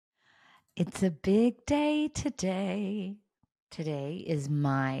It's a big day today. Today is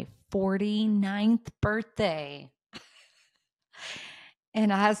my 49th birthday.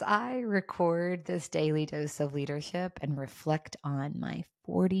 And as I record this daily dose of leadership and reflect on my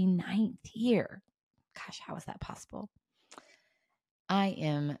 49th year, gosh, how is that possible? I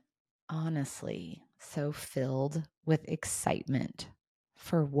am honestly so filled with excitement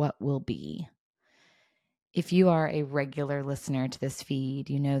for what will be. If you are a regular listener to this feed,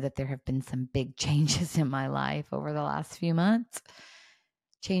 you know that there have been some big changes in my life over the last few months.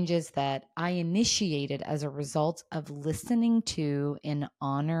 Changes that I initiated as a result of listening to and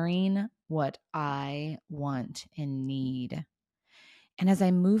honoring what I want and need. And as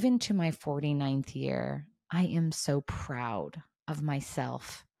I move into my 49th year, I am so proud of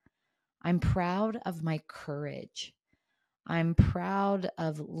myself. I'm proud of my courage. I'm proud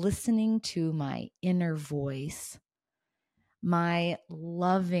of listening to my inner voice, my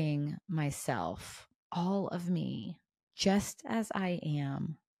loving myself, all of me, just as I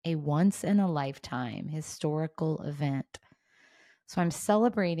am, a once in a lifetime historical event. So I'm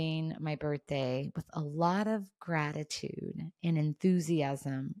celebrating my birthday with a lot of gratitude and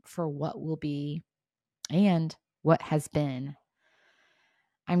enthusiasm for what will be and what has been.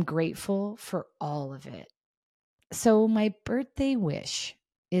 I'm grateful for all of it. So my birthday wish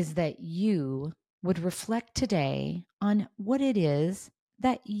is that you would reflect today on what it is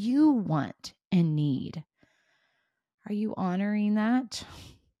that you want and need. Are you honoring that?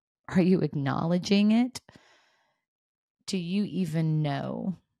 Are you acknowledging it? Do you even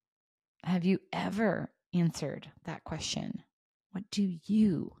know? Have you ever answered that question? What do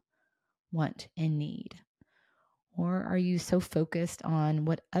you want and need? Or are you so focused on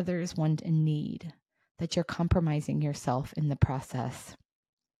what others want and need that you're compromising yourself in the process?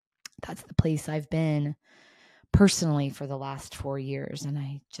 That's the place I've been personally for the last 4 years, and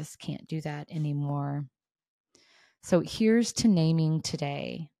I just can't do that anymore. So here's to naming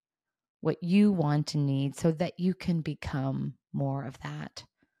today what you want and need so that you can become more of that.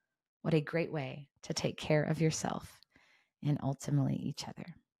 What a great way to take care of yourself and ultimately each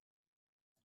other.